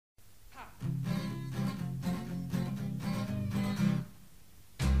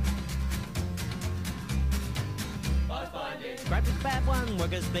Graphic bad one,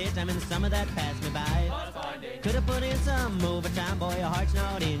 workers split time in the summer that passed me by. Could have put in some overtime, boy, your heart's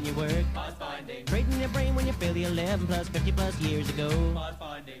not in your work. Trading your brain when you feel the 11 plus 50 plus years ago.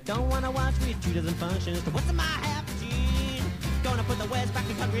 Don't wanna watch with 2 dozen functions. So what's in my half gene? Gonna put the West back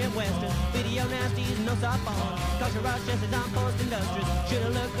in country and western. Video nasties, no soft phone. Culture rush just is on post-industrious.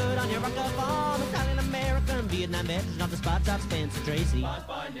 Should've looked good on your rocker phone. Italian American, Vietnam veterans, off the spot top, Spencer Tracy.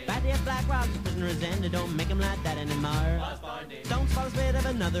 Bad day Black Rock, the prisoners ended. Don't make them like that anymore. Don't fall a spit of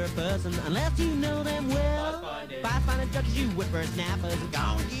another person unless you know them well. Fast finding judges, you whippersnappers, and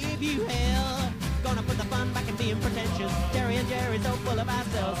gonna give you hell. Gonna put the fun back in being pretentious. Terry and Gerry so full of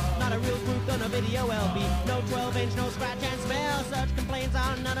ourselves. Not a real group on a video LP. No 12-inch, no scratch and smell. Such complaints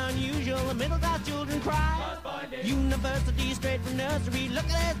are not unusual. The middle class children cry. University straight from nursery. Look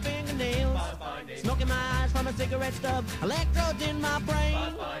at his fingernails. Smoke in my eyes from a cigarette stub. Electrodes in my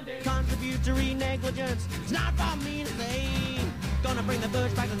brain. Contributory negligence. It's not for me to say. Gonna bring the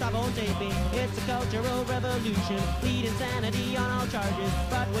bush back to stop on taping. It's a cultural revolution. Lead insanity on all charges.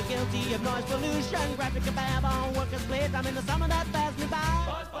 But we're guilty of noise pollution. Graphic kebab on workers' split. I'm in the summer that passed me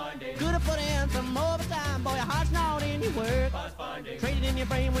by. Could have put in some overtime. Boy, your heart's not in your work. Traded in your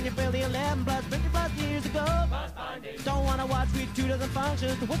brain when you feel the 11 plus 50 plus years ago. Don't wanna watch with 2 dozen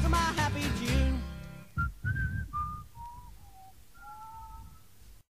functions. What's my happy tune?